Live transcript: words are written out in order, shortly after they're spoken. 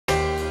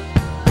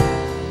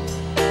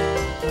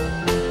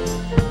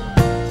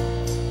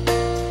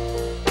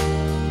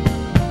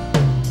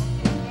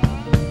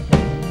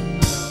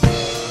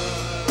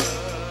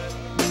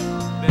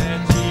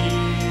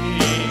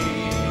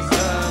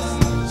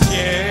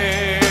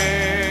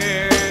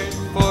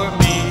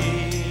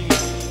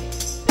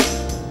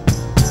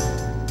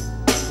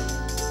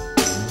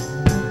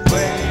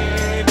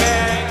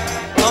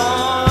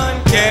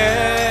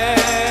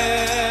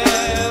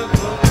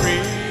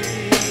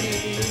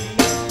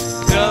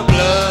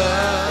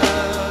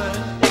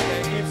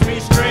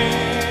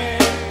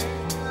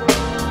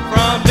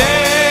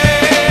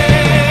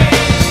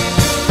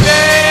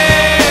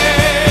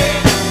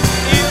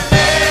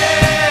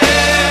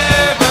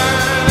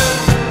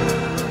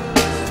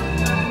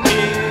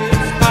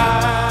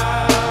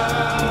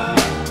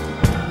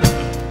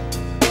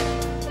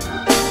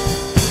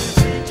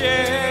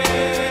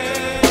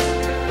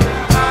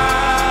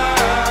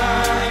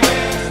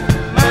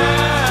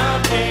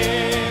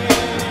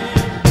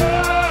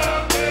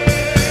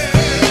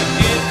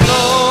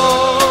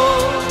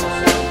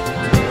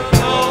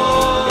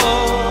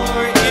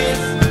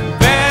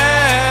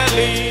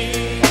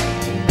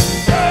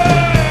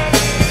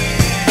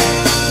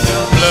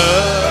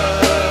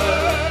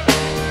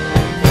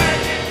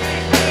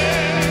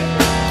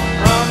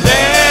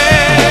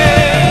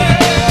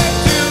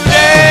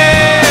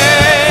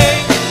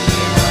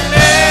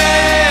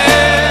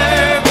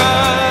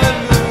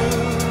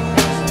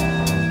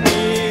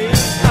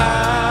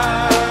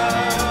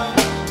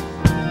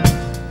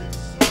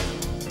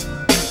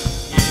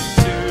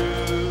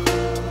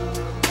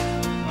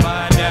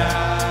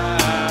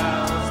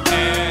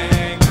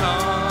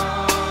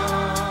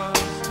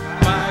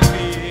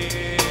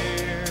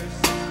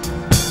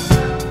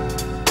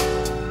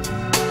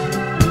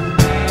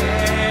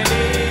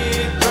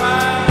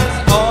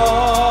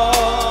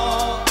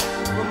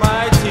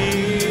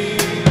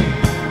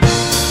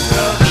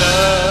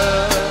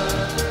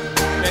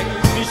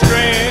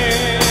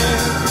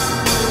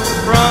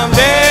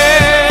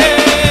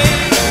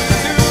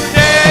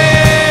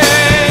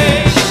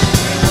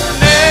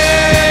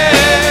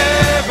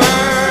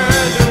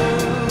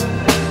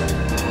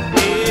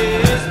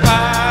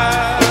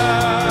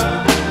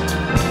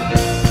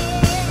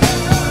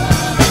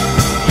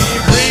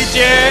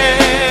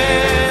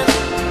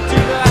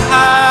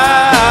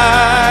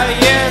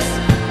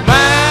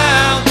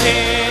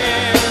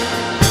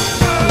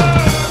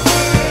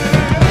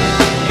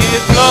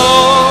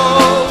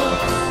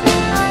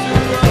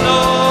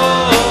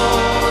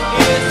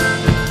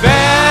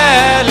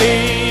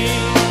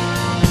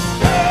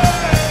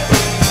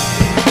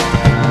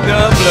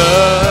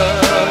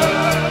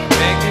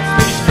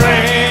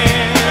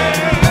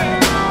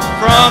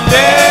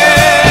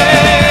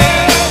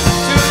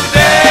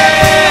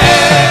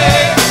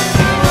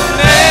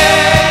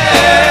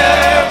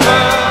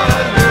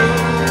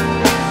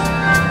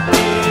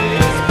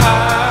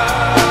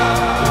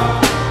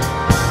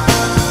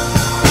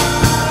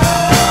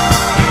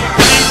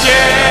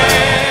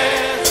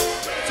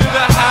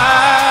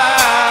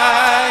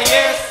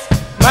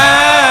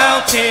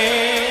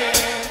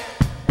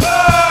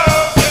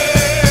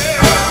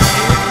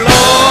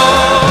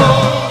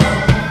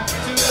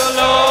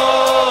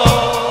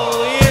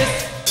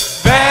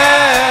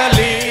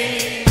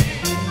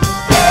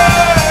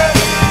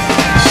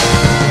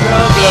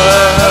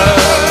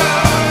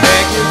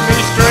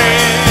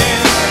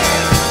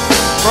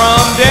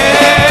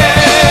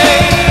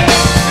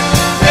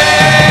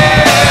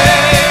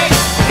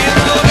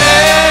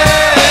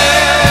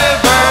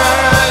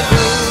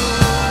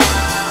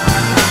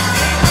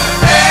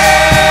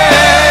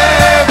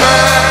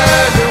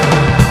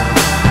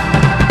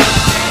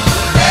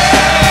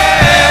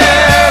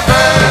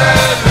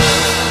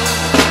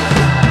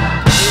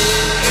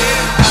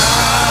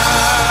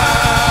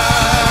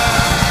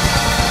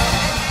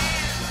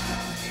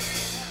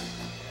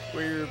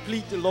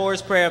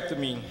Lord's Prayer after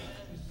me.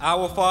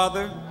 Our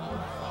Father,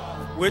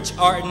 which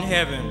art in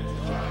heaven,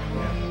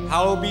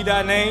 hallowed be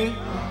thy name.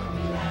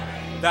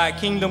 Thy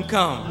kingdom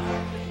come.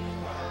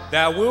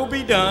 Thy will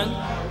be done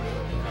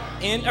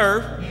in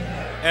earth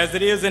as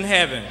it is in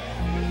heaven.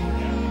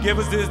 Give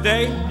us this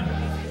day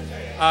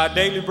our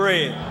daily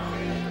bread,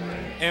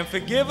 and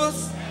forgive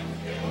us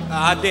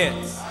our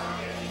debts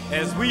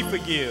as we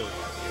forgive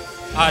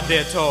our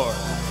debtors.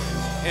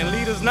 And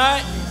lead us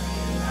not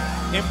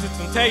into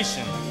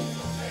temptation,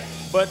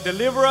 but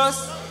deliver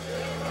us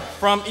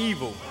from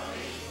evil.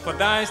 For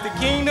thine is the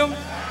kingdom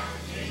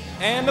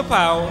and the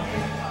power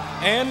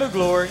and the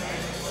glory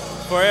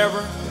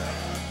forever.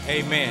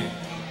 Amen.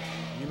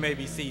 You may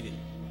be seated.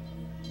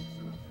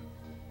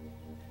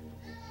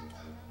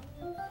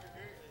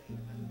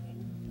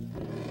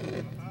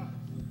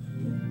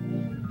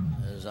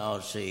 Let's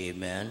all say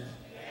amen.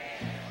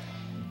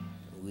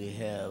 We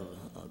have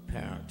a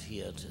parent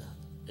here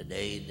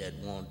today that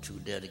want to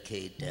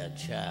dedicate their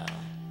child.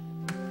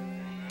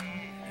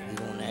 We're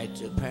going to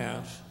ask the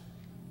parents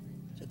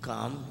to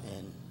come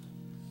and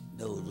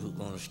those who are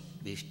going to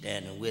be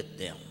standing with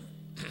them.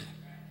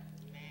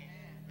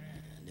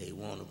 They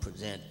want to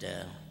present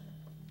their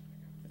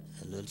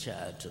little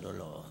child to the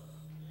Lord.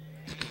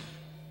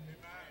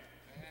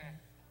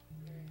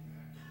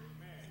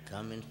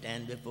 Come and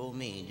stand before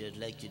me just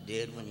like you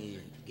did when you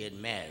get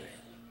married.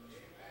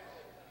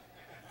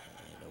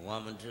 The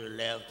woman to the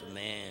left, the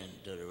man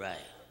to the right.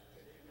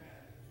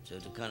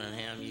 Sister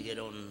Cunningham, you get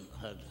on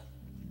her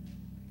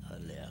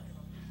left.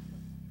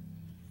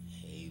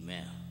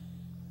 Amen.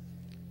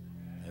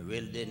 I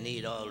really didn't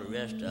need all the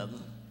rest of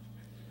them.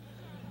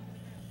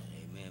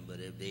 Amen. But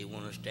if they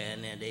want to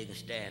stand there, they can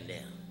stand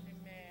there.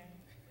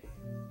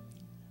 Amen.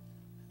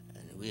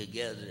 And we're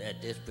gathered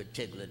at this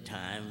particular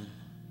time,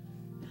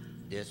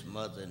 this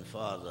mother and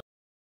father